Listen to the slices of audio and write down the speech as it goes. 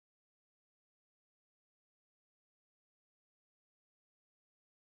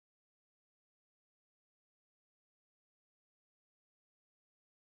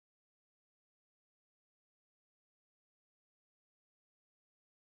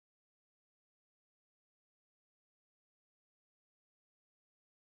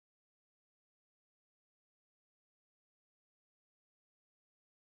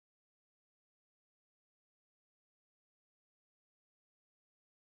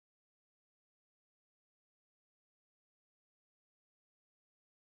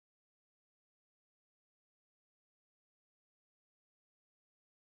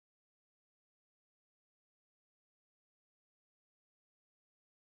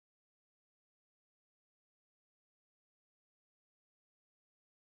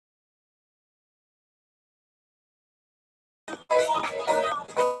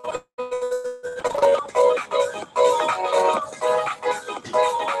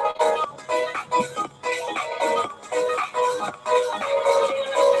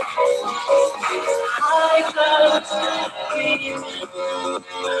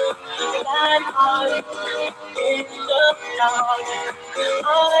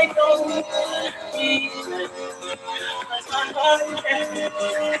I don't even cause my heart can't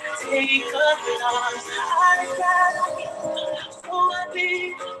take a loss. I'd rather be so happy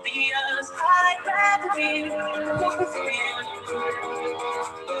because I'd rather be with you.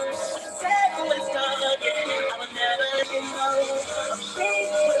 Said what's done, yeah, I would never let you know. Say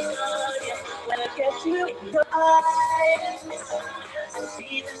what's done, yeah, when I get you in your eyes. I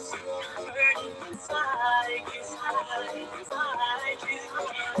see this burning inside, inside you.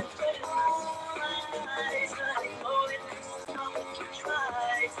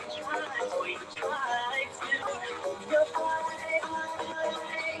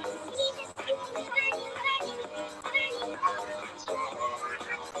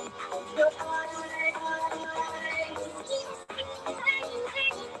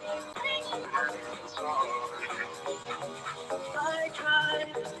 I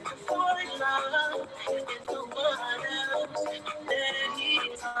tried to fall in love with someone else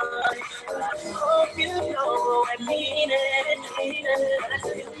anytime. Hope you know I mean it. I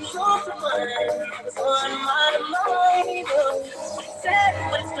said show someone was on my mind. Said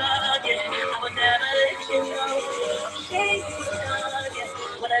when it's done, yeah, I would never let you know. Shake was done, yeah.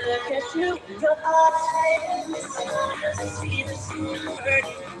 When I look at you in your eyes, I see the sun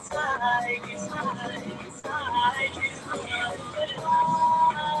burning inside you.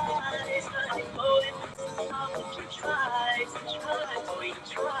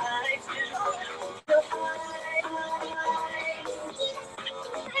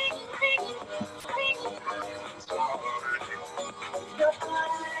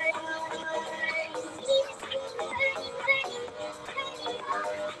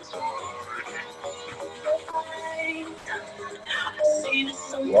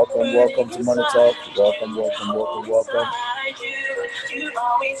 Welcome to Money Talk. Welcome.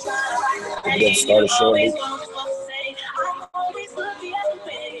 We'll get started shortly.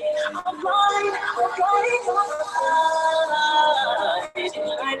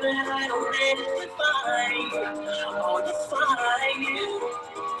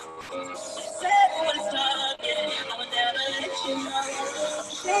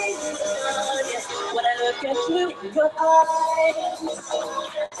 When I look at you in your eyes,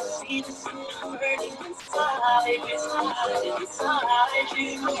 see the sun burning inside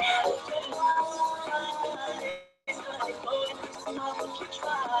you.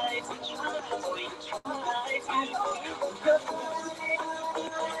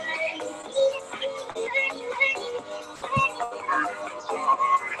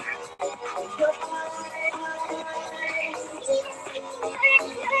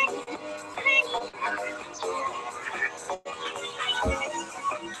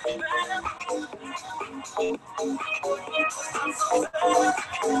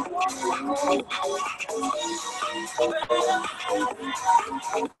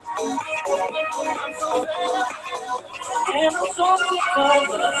 And I'm so sick of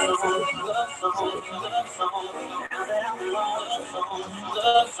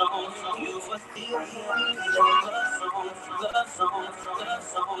love songs. You were still here. Love songs.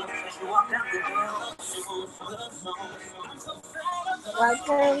 You walk out the door. Love songs.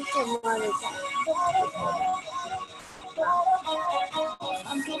 Welcome to Money Talk.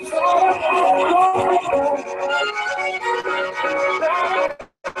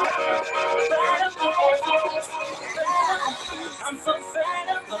 I'm so sad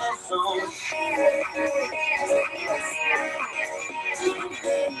of love songs.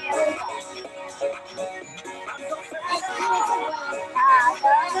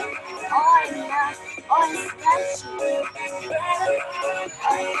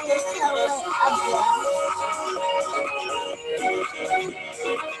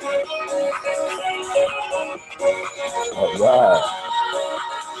 All right.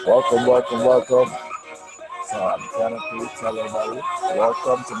 Welcome. So I'm trying to tell everybody,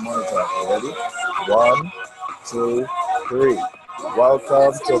 welcome to Money Talk. Ready? 1, 2, 3.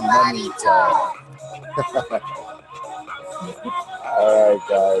 Welcome to Money Talk. All right,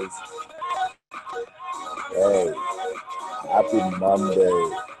 guys. Hey, happy Monday.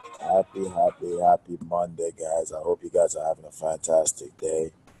 Happy Monday, guys. I hope you guys are having a fantastic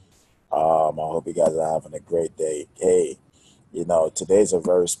day. I hope you guys are having a great day. Hey, today's a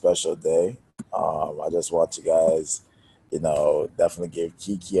very special day. I just want you guys definitely give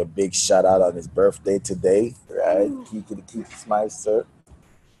Kiki a big shout out on his birthday today, right? Kiki the Kiki Meister.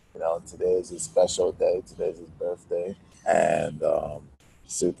 Today is his special day. Today is his birthday, and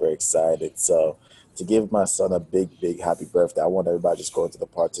super excited. So to give my son a big happy birthday, I want everybody to just go into the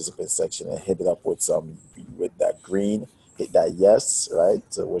participant section and hit it up with that green. Hit that yes, right?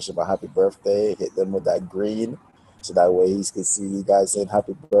 To wish him a happy birthday. Hit them with that green, so that way he can see you guys saying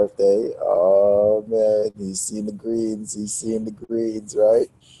happy birthday. Oh man, he's seeing the greens. He's seeing the greens, right?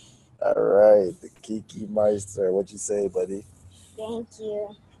 All right, the Kiki Meister. What you say, buddy? Thank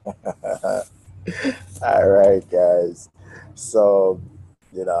you. All right, guys. So,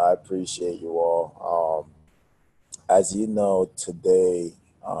 I appreciate you all. As you know, today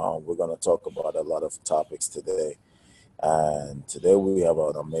we're going to talk about a lot of topics today. And today we have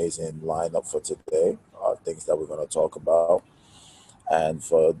an amazing lineup for today, things that we're going to talk about. And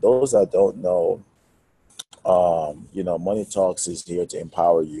for those that don't know, Money Talks is here to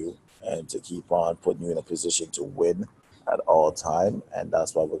empower you and to keep on putting you in a position to win at all time. And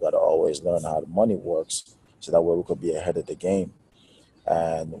that's why we got to always learn how the money works so that way we could be ahead of the game.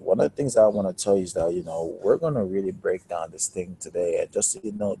 And one of the things I want to tell you is that, we're going to really break down this thing today. And just so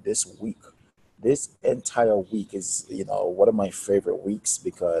you know, this entire week is, one of my favorite weeks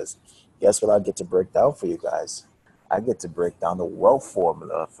because guess what I get to break down for you guys? I get to break down the wealth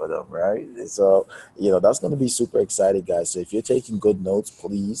formula for them, right? So, that's going to be super exciting, guys. So if you're taking good notes,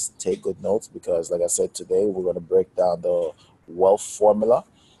 please take good notes because, like I said, today we're going to break down the wealth formula.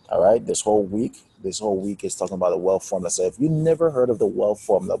 All right, this whole week is talking about the wealth formula. So if you never heard of the wealth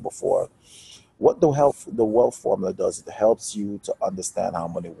formula before, what the wealth formula does, it helps you to understand how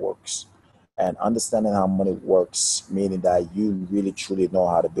money works. And understanding how money works, meaning that you really truly know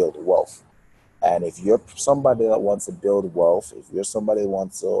how to build wealth. And if you're somebody that wants to build wealth, if you're somebody that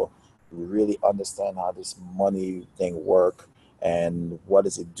wants to really understand how this money thing work and what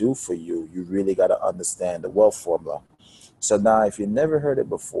does it do for you, you really got to understand the wealth formula. So now, if you never heard it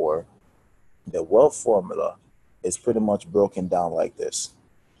before, the wealth formula is pretty much broken down like this.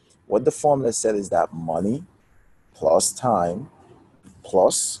 What the formula said is that money plus time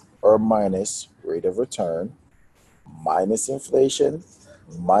plus or minus rate of return minus inflation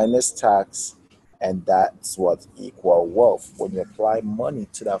minus tax, and that's what equal wealth. When you apply money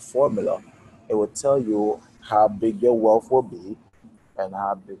to that formula, it will tell you how big your wealth will be and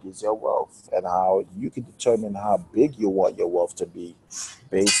how big is your wealth and how you can determine how big you want your wealth to be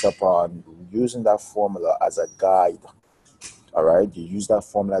based upon using that formula as a guide. All right, you use that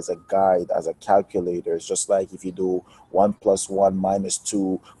formula as a guide, as a calculator. It's just like if you do 1 + 1 minus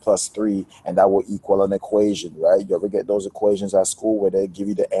 2 + 3, and that will equal an equation, right? You ever get those equations at school where they give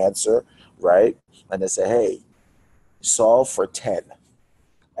you the answer, right? And they say, hey, solve for 10.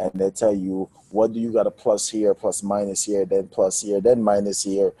 And they tell you, what do you got to plus here, plus minus here, then plus here, then minus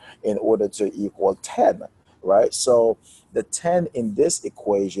here in order to equal 10, right? So the 10 in this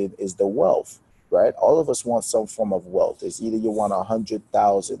equation is the wealth, right? All of us want some form of wealth. It's either you want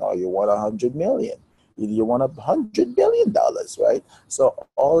 100,000 or you want 100 million. Either you want $100 billion, right? So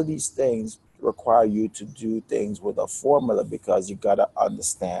all of these things require you to do things with a formula because you got to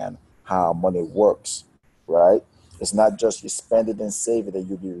understand how money works, right? It's not just you spend it and save it and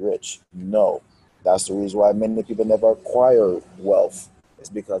you'll be rich. No, that's the reason why many people never acquire wealth. It's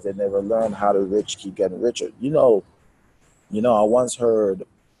because they never learn how the rich keep getting richer. I once heard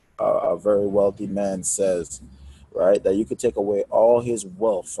a very wealthy man says, right, that you could take away all his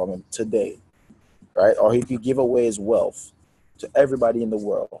wealth from him today, right, or he could give away his wealth to everybody in the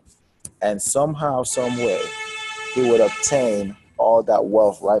world, and somehow, some way, he would obtain all that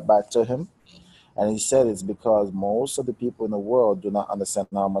wealth right back to him. And he said it's because most of the people in the world do not understand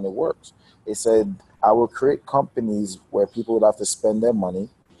how money works. He said, I will create companies where people would have to spend their money,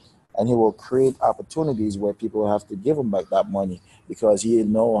 and he will create opportunities where people will have to give him back that money because he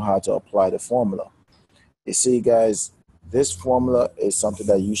didn't know how to apply the formula. You see, guys, this formula is something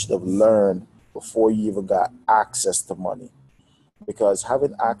that you should have learned before you even got access to money. Because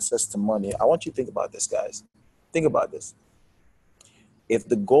having access to money, I want you to think about this, guys. Think about this. If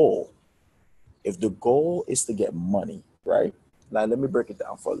the goal if the goal is to get money, right? Now, let me break it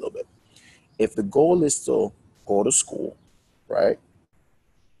down for a little bit. If the goal is to go to school, right?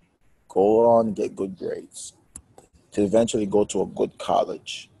 Go on and get good grades, to eventually go to a good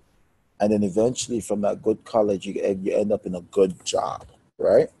college. And then eventually from that good college, you end up in a good job,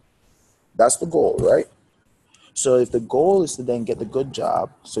 right? That's the goal, right? So if the goal is to then get the good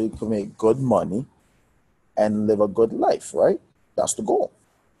job so you can make good money and live a good life, right? That's the goal.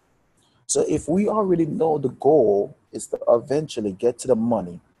 So if we already know the goal is to eventually get to the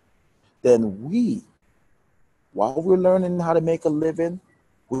money, then we While we're learning how to make a living,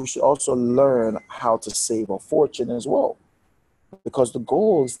 we should also learn how to save a fortune as well. Because the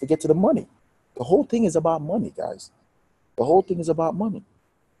goal is to get to the money. The whole thing is about money, guys. The whole thing is about money.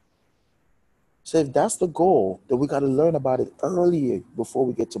 So if that's the goal, then we got to learn about it earlier before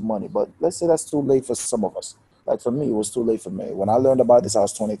we get to money. But let's say that's too late for some of us. Like for me, it was too late for me. When I learned about this, I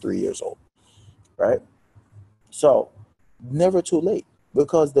was 23 years old, right? So never too late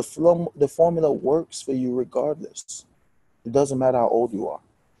because the formula works for you regardless. It doesn't matter how old you are.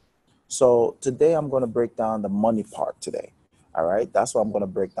 So today I'm going to break down the money part today. All right. That's what I'm going to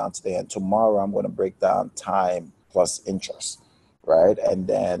break down today. And tomorrow I'm going to break down time plus interest. Right. And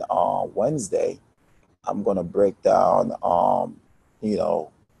then on Wednesday, I'm going to break down, you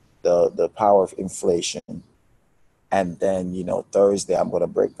know, the power of inflation. And then, Thursday, I'm going to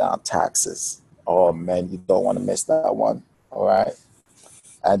break down taxes. Oh, man, you don't want to miss that one. All right.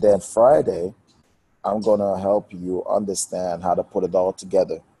 And then Friday, I'm going to help you understand how to put it all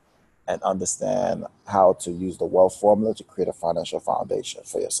together and understand how to use the wealth formula to create a financial foundation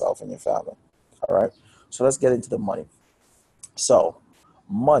for yourself and your family. All right. So let's get into the money. So,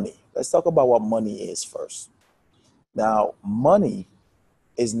 money. Let's talk about what money is first. Now, money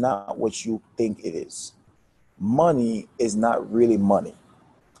is not what you think it is. Money is not really money.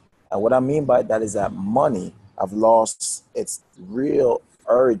 And what I mean by that is that money have lost its real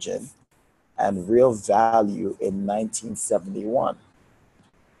origin and real value in 1971.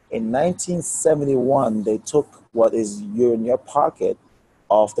 In 1971, they took what is in your pocket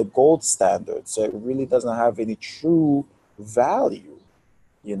off the gold standard. So it really doesn't have any true value.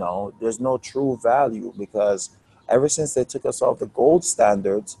 There's no true value because ever since they took us off the gold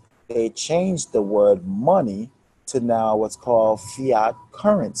standards, they changed the word money to now what's called fiat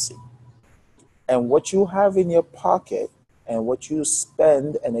currency. And what you have in your pocket and what you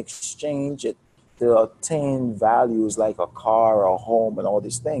spend and exchange it to obtain values like a car, a home, and all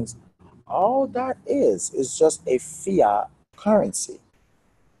these things, all that is just a fiat currency.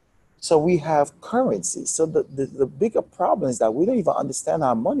 So we have currency. So the bigger problem is that we don't even understand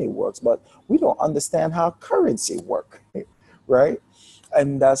how money works, but we don't understand how currency work, right?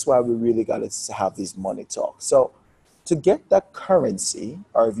 And that's why we really got to have these money talks. So to get that currency,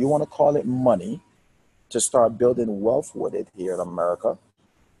 or if you want to call it money, to start building wealth with it here in America,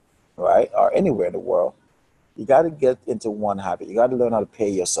 right, or anywhere in the world, you got to get into one habit. You got to learn how to pay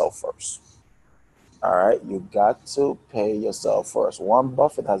yourself first. All right, you got to pay yourself first. Warren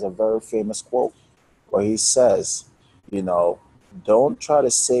Buffett has a very famous quote where he says, don't try to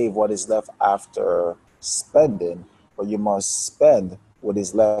save what is left after spending, but you must spend what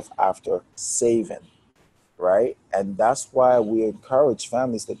is left after saving, right? And that's why we encourage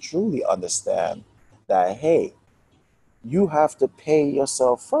families to truly understand that, hey, you have to pay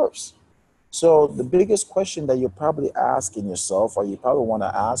yourself first. So the biggest question that you're probably asking yourself, or you probably want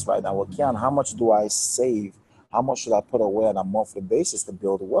to ask right now, well, Keyon, how much do I save? How much should I put away on a monthly basis to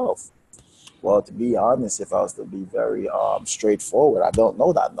build wealth? Well, to be honest, if I was to be very straightforward, I don't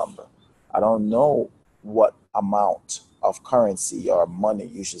know that number. I don't know what amount of currency or money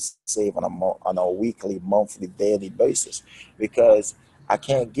you should save on a weekly, monthly, daily basis, because I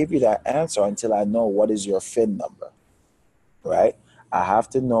can't give you that answer until I know what is your FIN number, right? I have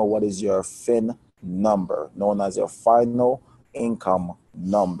to know what is your FIN number, known as your final income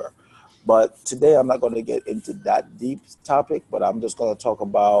number. But today I'm not going to get into that deep topic, but I'm just going to talk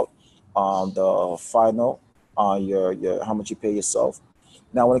about the final your how much you pay yourself.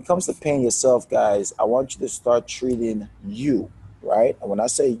 Now, when it comes to paying yourself, guys, I want you to start treating you, right? And when I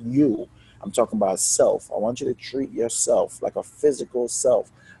say you, I'm talking about self. I want you to treat yourself like a physical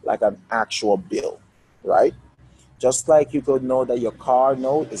self, like an actual bill, right? Just like you could know that your car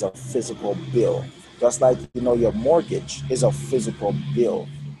note is a physical bill. Just like your mortgage is a physical bill.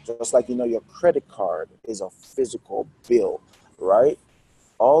 Just like your credit card is a physical bill, right?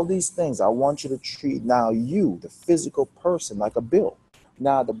 All these things, I want you to treat now you, the physical person, like a bill.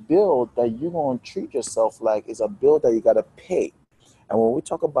 Now, the bill that you're going to treat yourself like is a bill that you got to pay. And when we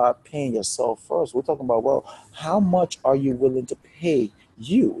talk about paying yourself first, we're talking about, well, how much are you willing to pay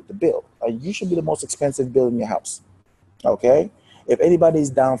you, the bill? You should be the most expensive bill in your house. Okay? If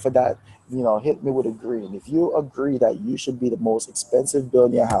anybody's down for that, hit me with a green. If you agree that you should be the most expensive bill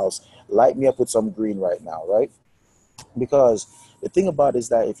in your house, light me up with some green right now, right? Because the thing about it is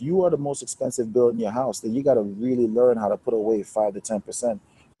that if you are the most expensive bill in your house, then you got to really learn how to put away 5 to 10%,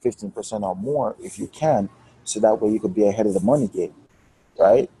 15% or more if you can, so that way you could be ahead of the money game,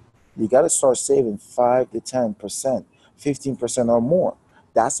 right? You got to start saving 5 to 10%, 15% or more.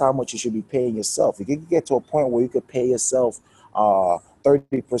 That's how much you should be paying yourself. If you could get to a point where you could pay yourself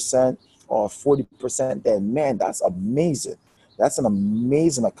 30% or 40%, then man, that's amazing. That's an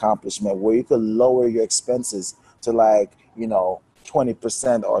amazing accomplishment where you could lower your expenses to like,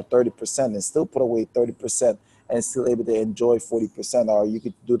 20% or 30% and still put away 30% and still able to enjoy 40%. Or you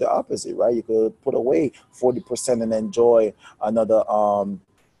could do the opposite, right? You could put away 40% and enjoy another 40%.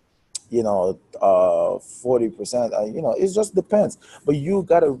 It just depends. But you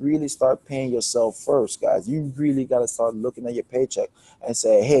got to really start paying yourself first, guys. You really got to start looking at your paycheck and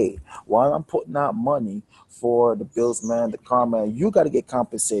say, hey, while I'm putting out money for the bills, man, the car, man, you got to get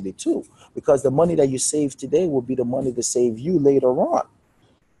compensated too. Because the money that you save today will be the money to save you later on,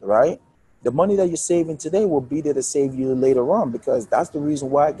 right? The money that you're saving today will be there to save you later on, because that's the reason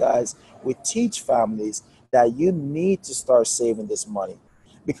why, guys, we teach families that you need to start saving this money.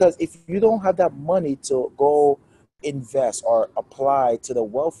 Because if you don't have that money to go invest or apply to the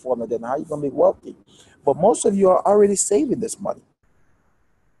wealth formula, then how are you going to be wealthy? But most of you are already saving this money.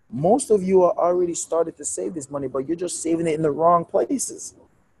 Most of you are already started to save this money, but you're just saving it in the wrong places,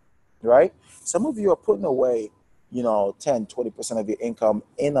 right? Some of you are putting away, 10, 20% of your income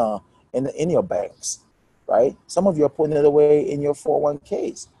in your banks, right? Some of you are putting it away in your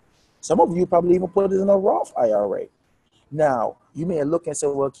 401ks. Some of you probably even put it in a Roth IRA. Now, you may look and say,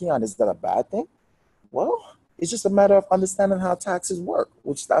 well, Keyon, is that a bad thing? Well, it's just a matter of understanding how taxes work,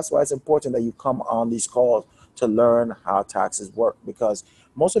 which that's why it's important that you come on these calls to learn how taxes work, because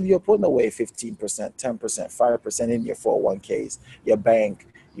most of you are putting away 15%, 10%, 5% in your 401ks, your bank,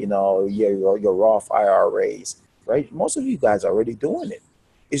 your Roth IRAs, right? Most of you guys are already doing it.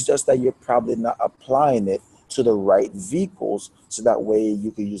 It's just that you're probably not applying it to the right vehicles, so that way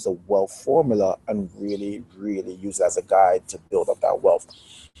you can use the wealth formula and really, really use it as a guide to build up that wealth.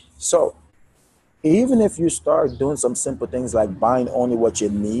 So even if you start doing some simple things like buying only what you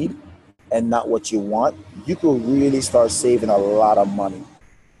need and not what you want, you could really start saving a lot of money.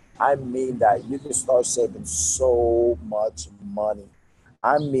 I mean that you can start saving so much money.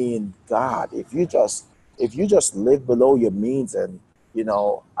 I mean, God, if you just live below your means, and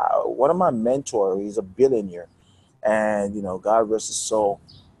one of my mentors, he's a billionaire, and God rest his soul,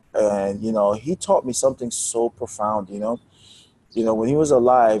 and he taught me something so profound. When he was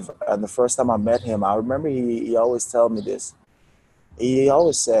alive, and the first time I met him, I remember he always tell me this. He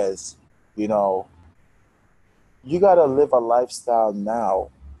always says, you know, you gotta live a lifestyle now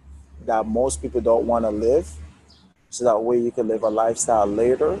that most people don't want to live, so that way you can live a lifestyle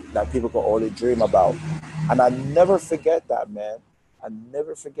later that people can only dream about. And I never forget that, man. I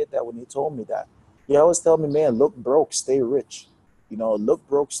never forget that when he told me that. He always tell me, man, look broke, stay rich. Look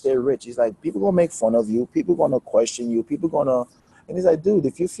broke, stay rich. He's like, people gonna make fun of you, people gonna question you, people gonna, and he's like, dude,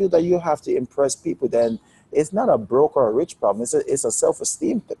 if you feel that you have to impress people, then it's not a broke or a rich problem. It's a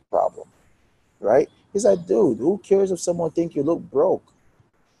self-esteem problem, right? He's like, dude, who cares if someone think you look broke?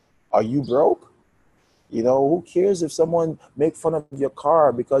 Are you broke? Who cares if someone make fun of your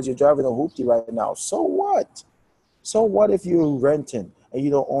car because you're driving a hoopty right now? So what? So what if you're renting and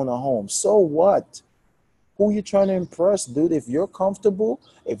you don't own a home? So what? Who you trying to impress, dude? If you're comfortable,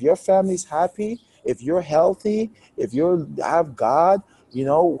 if your family's happy, if you're healthy, if you have God,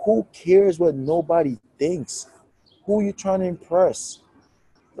 who cares what nobody thinks? Who you trying to impress,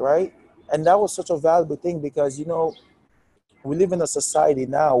 right? And that was such a valuable thing, because, we live in a society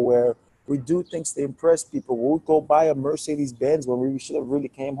now where we do things to impress people. We'll go buy a Mercedes Benz when we should have really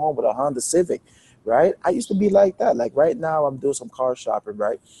came home with a Honda Civic, right? I used to be like that. Like right now, I'm doing some car shopping,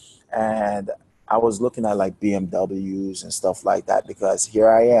 right? And I was looking at like BMWs and stuff like that, because here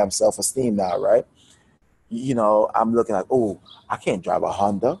I am, self-esteem now, right? I'm looking like, oh, I can't drive a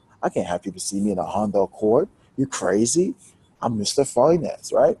Honda. I can't have people see me in a Honda Accord. You crazy? I'm Mr.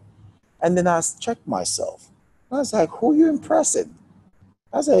 Finance, right? And then I checked myself. I was like, who you impressing?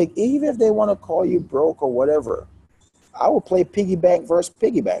 I was like, even if they want to call you broke or whatever, I will play piggy bank versus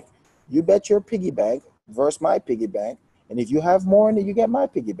piggy bank. You bet your piggy bank versus my piggy bank. And if you have more, then you get my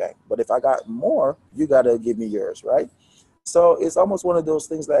piggy bank. But if I got more, you got to give me yours, right? So it's almost one of those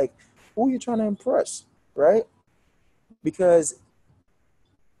things like, who are you trying to impress, right? Because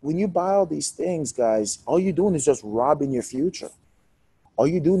when you buy all these things, guys, all you're doing is just robbing your future. All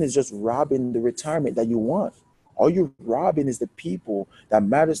you're doing is just robbing the retirement that you want. All you're robbing is the people that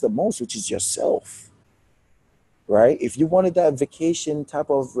matters the most, which is yourself, right? If you wanted that vacation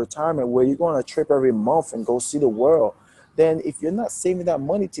type of retirement where you're going on a trip every month and go see the world, then if you're not saving that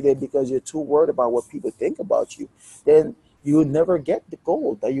money today because you're too worried about what people think about you, then you'll never get the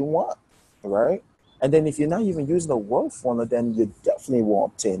goal that you want, right? And then if you're not even using the wealth formula, then you definitely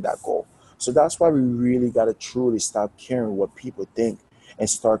won't obtain that goal. So that's why we really got to truly stop caring what people think and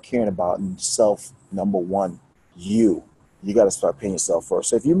start caring about self, number one, you. You got to start paying yourself first.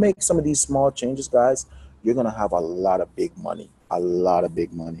 So if you make some of these small changes, guys, you're going to have a lot of big money, a lot of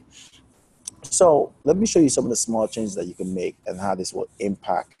big money. So let me show you some of the small changes that you can make and how this will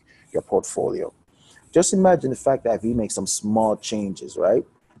impact your portfolio. Just imagine the fact that if you make some small changes, right,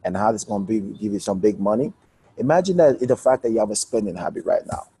 and how this going to be give you some big money. Imagine that the fact that you have a spending habit right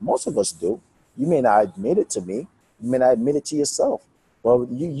now. Most of us do. You may not admit it to me. You may not admit it to yourself. Well,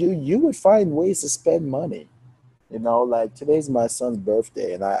 you would find ways to spend money. Like today's my son's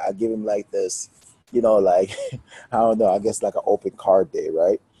birthday, and I give him like this, like I don't know, I guess like an open card day,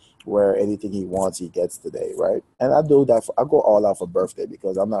 right? Where anything he wants, he gets today, right? And I do that. I go all out for birthday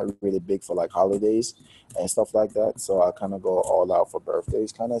because I'm not really big for like holidays and stuff like that. So I kind of go all out for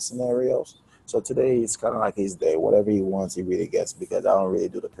birthdays kind of scenarios. So today it's kind of like his day. Whatever he wants, he really gets because I don't really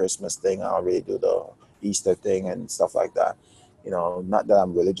do the Christmas thing. I don't really do the Easter thing and stuff like that. Not that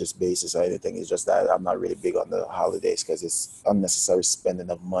I'm religious basis or anything. It's just that I'm not really big on the holidays because it's unnecessary spending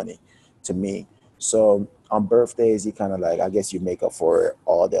of money to me. So on birthdays, you kind of like, I guess you make up for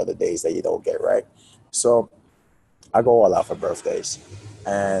all the other days that you don't get, right? So I go all out for birthdays.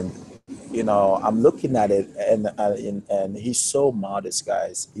 And, I'm looking at it and he's so modest,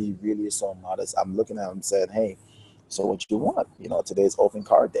 guys. He really is so modest. I'm looking at him and said, hey, so what you want? Today's open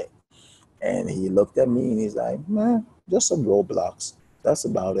card day. And he looked at me and he's like, man, just some Roblox. That's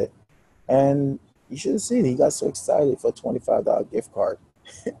about it. And you should have seen, he got so excited for a $25 gift card,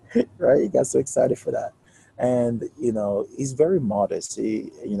 right? He got so excited for that. And, he's very modest.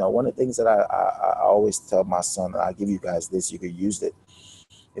 One of the things that I always tell my son, and I give you guys this, you could use it.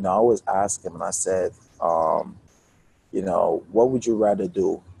 I always ask him and I said, what would you rather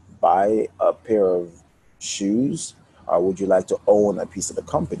do? Buy a pair of shoes or would you like to own a piece of the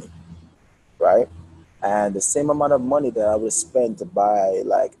company? Right? And the same amount of money that I would spend to buy,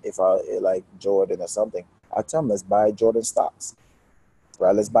 like if I like Jordan or something, I tell them let's buy Jordan stocks,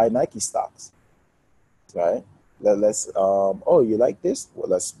 right? Let's buy Nike stocks, right? Oh, you like this? Well,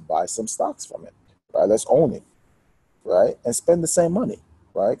 let's buy some stocks from it, right? Let's own it, right? And spend the same money,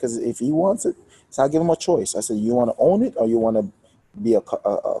 right? Because if he wants it, so I give him a choice. I said, you want to own it or you want to be a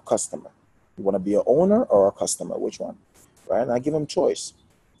customer? You want to be an owner or a customer? Which one, right? And I give him choice.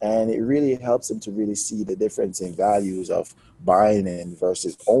 And it really helps him to really see the difference in values of buying in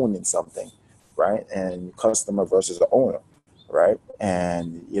versus owning something, right? And customer versus the owner, right?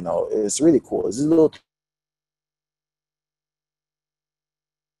 And, it's really cool. It's a little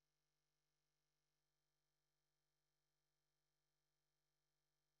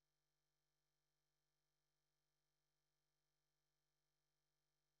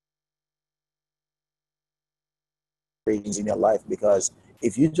change in your life because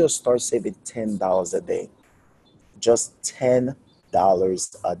if you just start saving $10 a day, just $10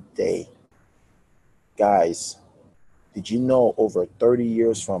 a day, guys, did you know over 30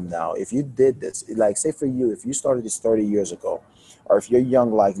 years from now, if you did this, like say for you, if you started this 30 years ago, or if you're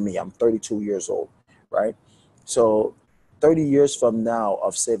young like me, I'm 32 years old, right? So 30 years from now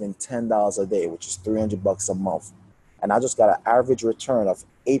of saving $10 a day, which is $300 a month, and I just got an average return of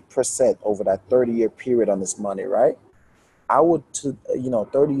 8% over that 30-year period on this money, right? I would,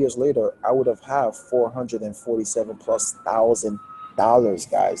 30 years later, I would have 447 plus $1,000,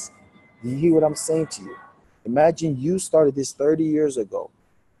 guys. Do you hear what I'm saying to you? Imagine you started this 30 years ago,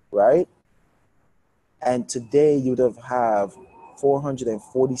 right? And today you'd have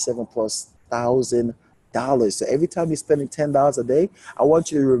 447 plus $1,000. So every time you're spending $10 a day, I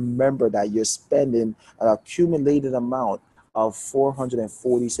want you to remember that you're spending an accumulated amount of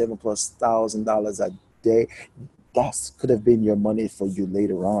 447 plus $1,000 a day. That could have been your money for you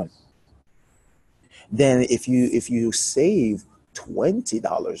later on. Then if you save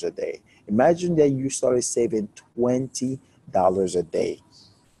 $20 a day, imagine that you started saving $20 a day,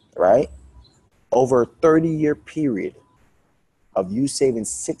 right? Over a 30-year period of you saving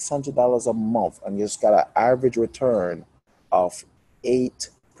 $600 a month and you just got an average return of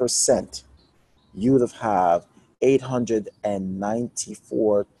 8%, you would have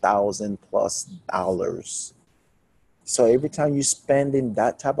 894,000 plus dollars. So every time you spend in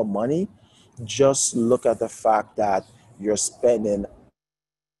that type of money, just look at the fact that you're spending.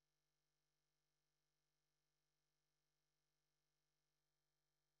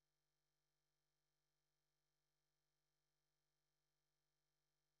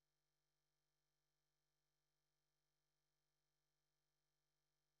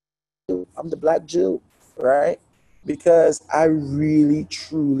 I'm the black Jew, right? Because I really,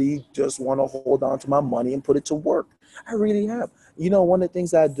 truly just want to hold on to my money and put it to work. I really have. One of the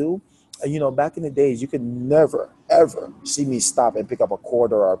things I do, back in the days, you could never, ever see me stop and pick up a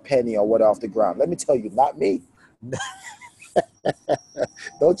quarter or a penny or what off the ground. Let me tell you, not me.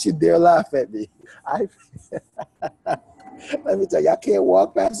 Don't you dare laugh at me. I Let me tell you, I can't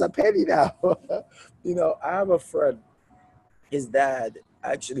walk past a penny now. I have a friend. His dad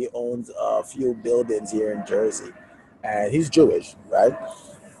actually owns a few buildings here in Jersey, and he's Jewish, right?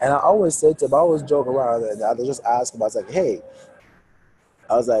 And I always say to him, I always joke around, and I just ask him. I was like,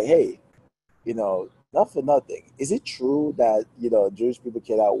 hey, not for nothing. Is it true that Jewish people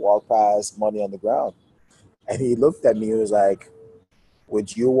cannot walk past money on the ground? And he looked at me. He was like,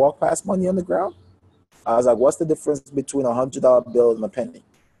 would you walk past money on the ground? I was like, what's the difference between $100 bill and a penny?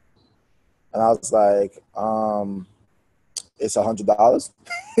 And I was like, it's $100.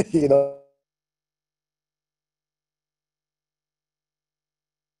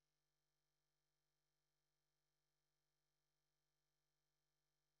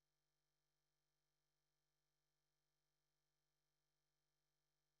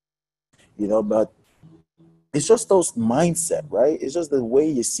 you know, but it's just those mindset, right? It's just the way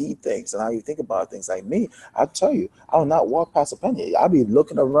you see things and how you think about things. Like me, I tell you, I will not walk past a penny. I'll be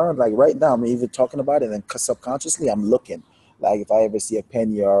looking around like right now. I'm even talking about it, and subconsciously, I'm looking. Like if I ever see a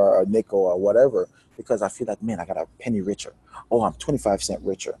penny or a nickel or whatever, because I feel like, man, I got a penny richer. Oh, I'm 25 cents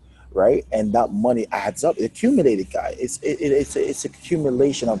richer, right? And that money adds up. It accumulated, guy. It's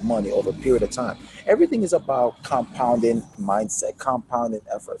accumulation of money over a period of time. Everything is about compounding mindset, compounding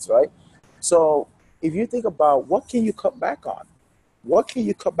efforts, right? So if you think about what can you cut back on, what can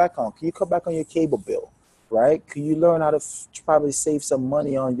you cut back on? Can you cut back on your cable bill, right? Can you learn how to probably save some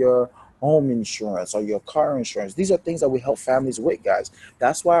money on your home insurance or your car insurance? These are things that we help families with, guys.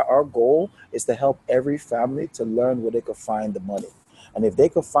 That's why our goal is to help every family to learn where they could find the money. And if they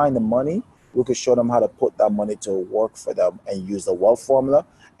could find the money, we could show them how to put that money to work for them and use the wealth formula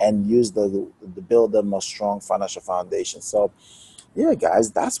and use the build them a strong financial foundation. So yeah,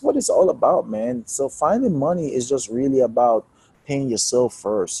 guys, that's what it's all about, man. So finding money is just really about paying yourself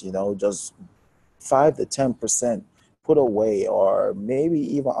first, just 5 to 10% put away, or maybe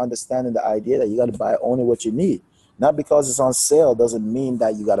even understanding the idea that you got to buy only what you need. Not because it's on sale doesn't mean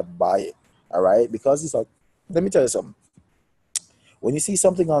that you got to buy it. All right, because it's like, let me tell you something. When you see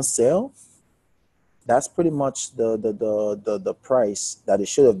something on sale, that's pretty much the price that it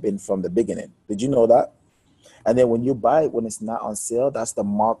should have been from the beginning. Did you know that? And then when you buy it when it's not on sale, that's the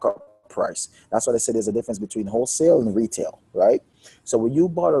markup price. That's why they say there's a difference between wholesale and retail, right? So when you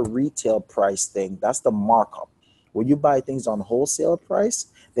bought a retail price thing, that's the markup. When you buy things on wholesale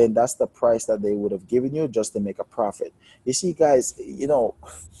price, then that's the price that they would have given you just to make a profit. You see, guys,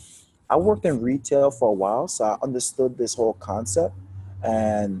 I worked in retail for a while, so I understood this whole concept.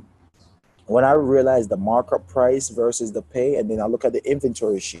 And when I realized the markup price versus the pay, and then I look at the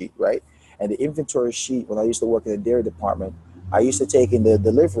inventory sheet, right? And the inventory sheet, when I used to work in the dairy department, I used to take in the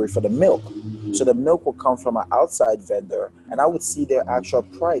delivery for the milk. So the milk would come from an outside vendor, and I would see their actual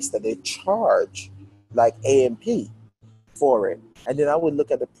price that they charge, like A&P for it. And then I would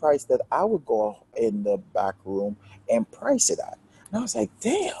look at the price that I would go in the back room and price it at. And I was like,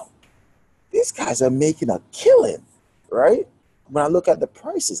 damn, these guys are making a killing, right? When I look at the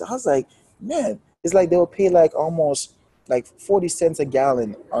prices, I was like, man, it's like they'll pay like almost like 40 cents a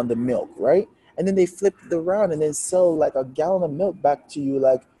gallon on the milk, right? And then they flip it around and then sell like a gallon of milk back to you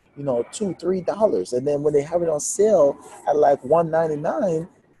like, $2, $3. And then when they have it on sale at like 1.99,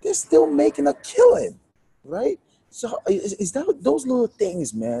 they're still making a killing, right? So is that those little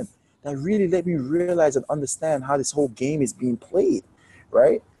things, man, that really let me realize and understand how this whole game is being played,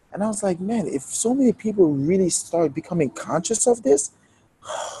 right? And I was like, man, if so many people really start becoming conscious of this,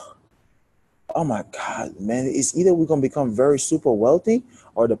 oh my God, man, it's either we're gonna become very super wealthy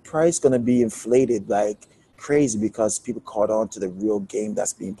or the price gonna be inflated like crazy because people caught on to the real game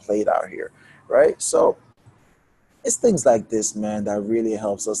that's being played out here, right? So it's things like this, man, that really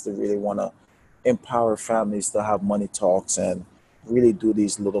helps us to really want to empower families to have money talks and really do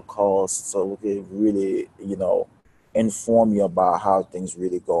these little calls so we can really, inform you about how things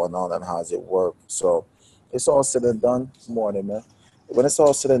really going on and how does it work. So it's all said and done. Morning, man. When it's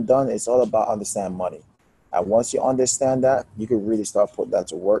all said and done, it's all about understanding money. And once you understand that, you can really start putting that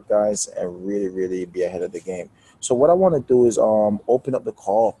to work, guys, and really, really be ahead of the game. So what I want to do is open up the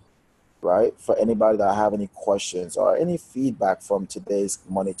call, right? For anybody that have any questions or any feedback from today's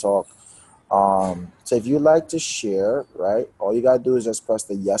money talk. So if you like to share, right, all you gotta do is just press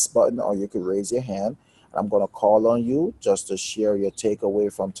the yes button, or you can raise your hand. I'm gonna call on you just to share your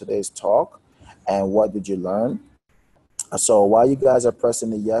takeaway from today's talk and what did you learn. So while you guys are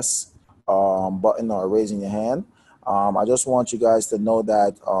pressing the yes button or raising your hand, I just want you guys to know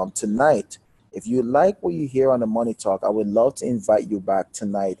that tonight If you like what you hear on the Money Talk, I would love to invite you back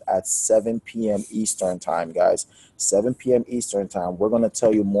tonight at 7 p.m. Eastern Time, guys. 7 p.m. Eastern Time. We're going to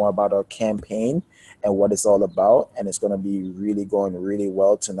tell you more about our campaign and what it's all about. And it's going to be really going really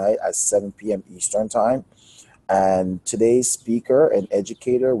well tonight at 7 p.m. Eastern Time. And today's speaker and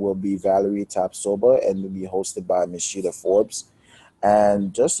educator will be Valerie Tapsoba and will be hosted by Miss Sheila Forbes.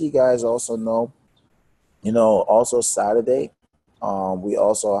 And just so you guys also know, also Saturday, we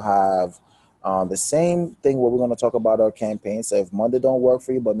also have the same thing where we're going to talk about our campaign. So if Monday don't work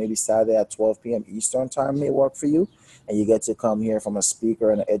for you, but maybe Saturday at 12 p.m. Eastern time may work for you, and you get to come here from a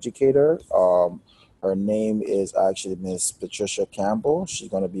speaker and an educator. Her name is actually Miss Patricia Campbell. She's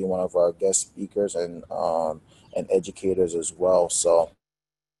going to be one of our guest speakers and educators as well. So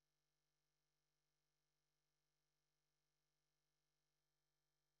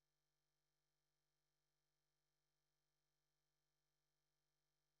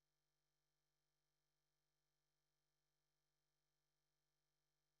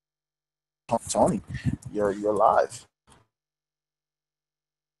Tony, you're live.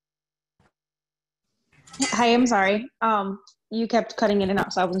 Hi, I'm sorry. You kept cutting in and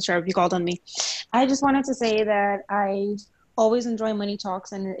out, so I wasn't sure if you called on me. I just wanted to say that I always enjoy money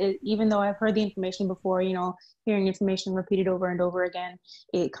talks, and even though I've heard the information before, hearing information repeated over and over again,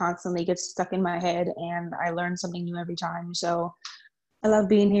 it constantly gets stuck in my head, and I learn something new every time. So I love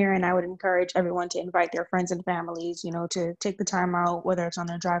being here, and I would encourage everyone to invite their friends and families, to take the time out, whether it's on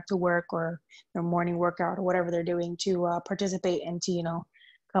their drive to work or their morning workout or whatever they're doing, to participate and to,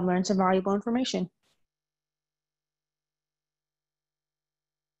 come learn some valuable information.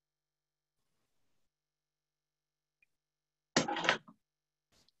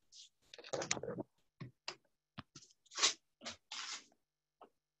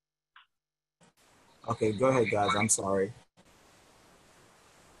 Okay, go ahead, guys. I'm sorry.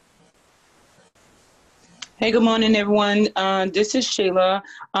 Hey, good morning, everyone. This is Sheila.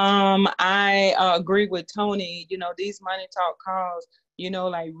 I agree with Tony. These money talk calls,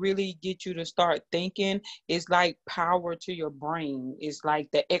 like really get you to start thinking. It's like power to your brain. It's like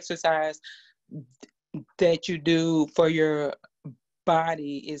the exercise that you do for your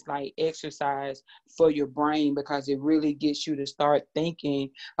body is like exercise for your brain because it really gets you to start thinking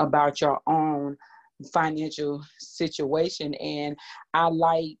about your own financial situation. And I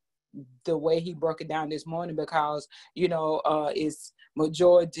like the way he broke it down this morning because it's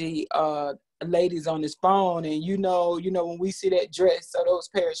majority ladies on this phone, and when we see that dress or those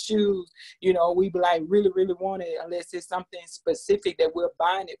pair of shoes, we be like really really want it, unless it's something specific that we're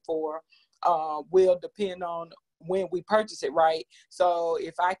buying it for, will depend on when we purchase it, right? So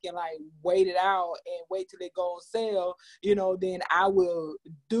if I can like wait it out and wait till it go on sale, then I will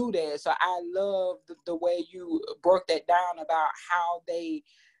do that. So I love the way you broke that down about how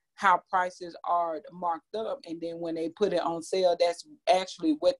prices are marked up, and then when they put it on sale, that's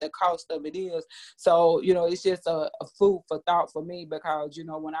actually what the cost of it is. So it's just a food for thought for me, because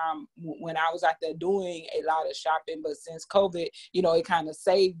when I was out there doing a lot of shopping, but since COVID, it kind of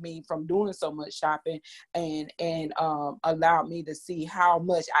saved me from doing so much shopping, and allowed me to see how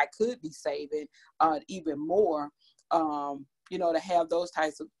much I could be saving even more. To have those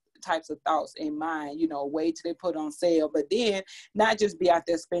types of thoughts in mind, wait till they put on sale, but then not just be out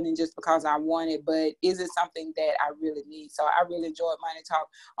there spending just because I want it, but is it something that I really need? So I really enjoyed Money Talk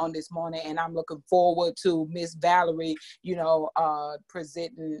on this morning, and I'm looking forward to Miss Valerie,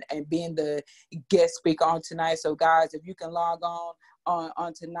 presenting and being the guest speaker on tonight. So guys, if you can log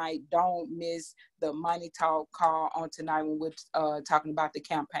on tonight, don't miss the Money Talk call on tonight when we're talking about the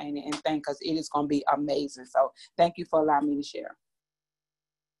campaign and thing, because it is going to be amazing. So thank you for allowing me to share.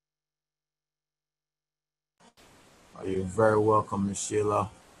 You're very welcome, Miss Sheila.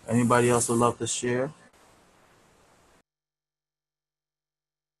 Anybody else would love to share?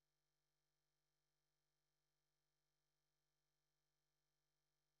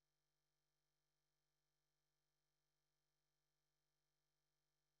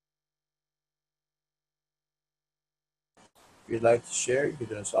 If you'd like to share, you can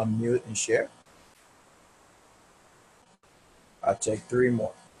just unmute and share. I'll take three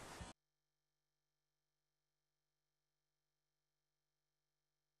more.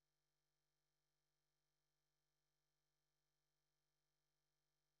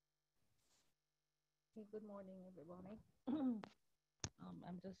 Hey, good morning, everybody.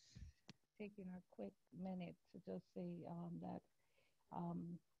 I'm just taking a quick minute to just say that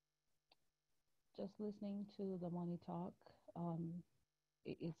um, just listening to the Money Talk,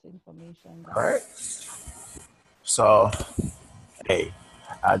 it's information All that, right. So, hey,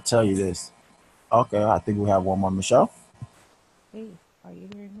 I tell you this. Okay, I think we have one more, Michelle. hey, are you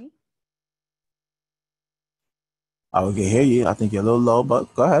hearing me? I can hear you. I think you're a little low,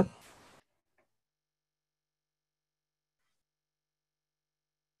 but go ahead.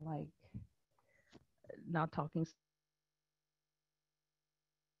 Like not talking.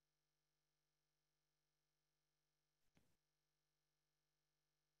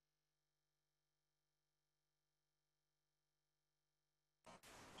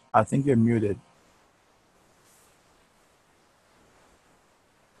 I think you're muted.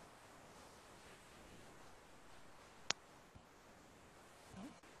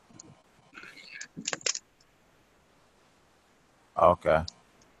 Okay.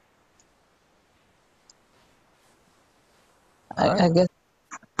 All right. I guess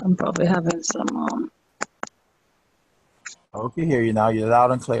I'm probably having some. I can hear you now. You're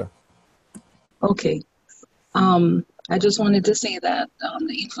loud and clear. Okay. I just wanted to say that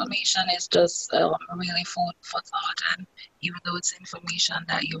the information is just really food for thought, and even though it's information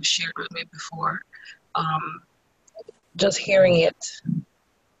that you've shared with me before, um, just hearing it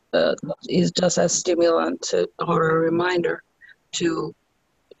is just a stimulant or a reminder to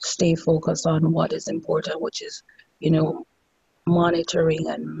stay focused on what is important, which is, you know, monitoring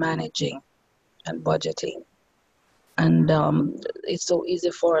and managing and budgeting. And it's so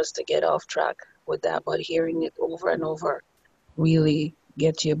easy for us to get off track with that, but hearing it over and over really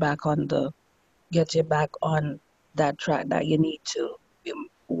get you back on that track that you need to be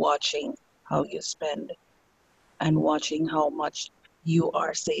watching how you spend and watching how much you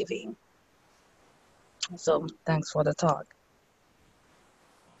are saving. So thanks for the talk.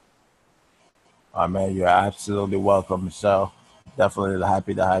 Man, you're absolutely welcome, Michelle. Definitely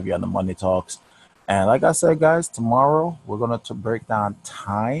happy to have you on the Money Talks. And like I said, guys, tomorrow we're going to break down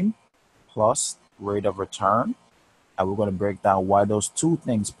time plus rate of return. And we're going to break down why those two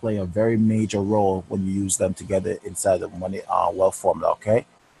things play a very major role when you use them together inside the money wealth formula. Okay.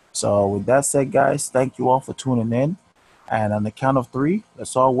 So with that said, guys, thank you all for tuning in. And on the count of three,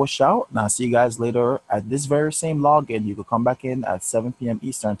 let's all wish out. And I'll see you guys later at this very same login. You can come back in at 7 p.m.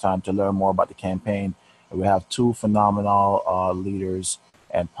 Eastern time to learn more about the campaign. And we have two phenomenal leaders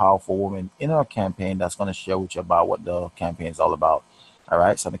and powerful women in our campaign that's going to share with you about what the campaign is all about. All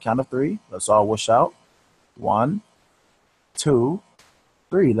right. So on the count of three, let's all wish out. 1, 2,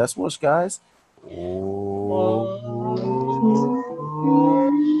 3. Let's wish, guys.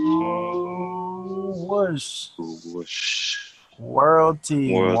 Whoosh. Whoosh. World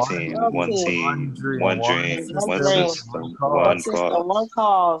team, World one team, Love one team, team. one team, dream, one one dream, One one system, dream. one system, One one cause. system. One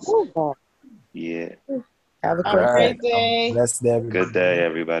cause. cause. Woo. Yeah. Have a All great right. day. Have a blessed day, Good everybody. day,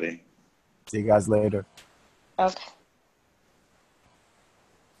 everybody. See you guys later. Okay.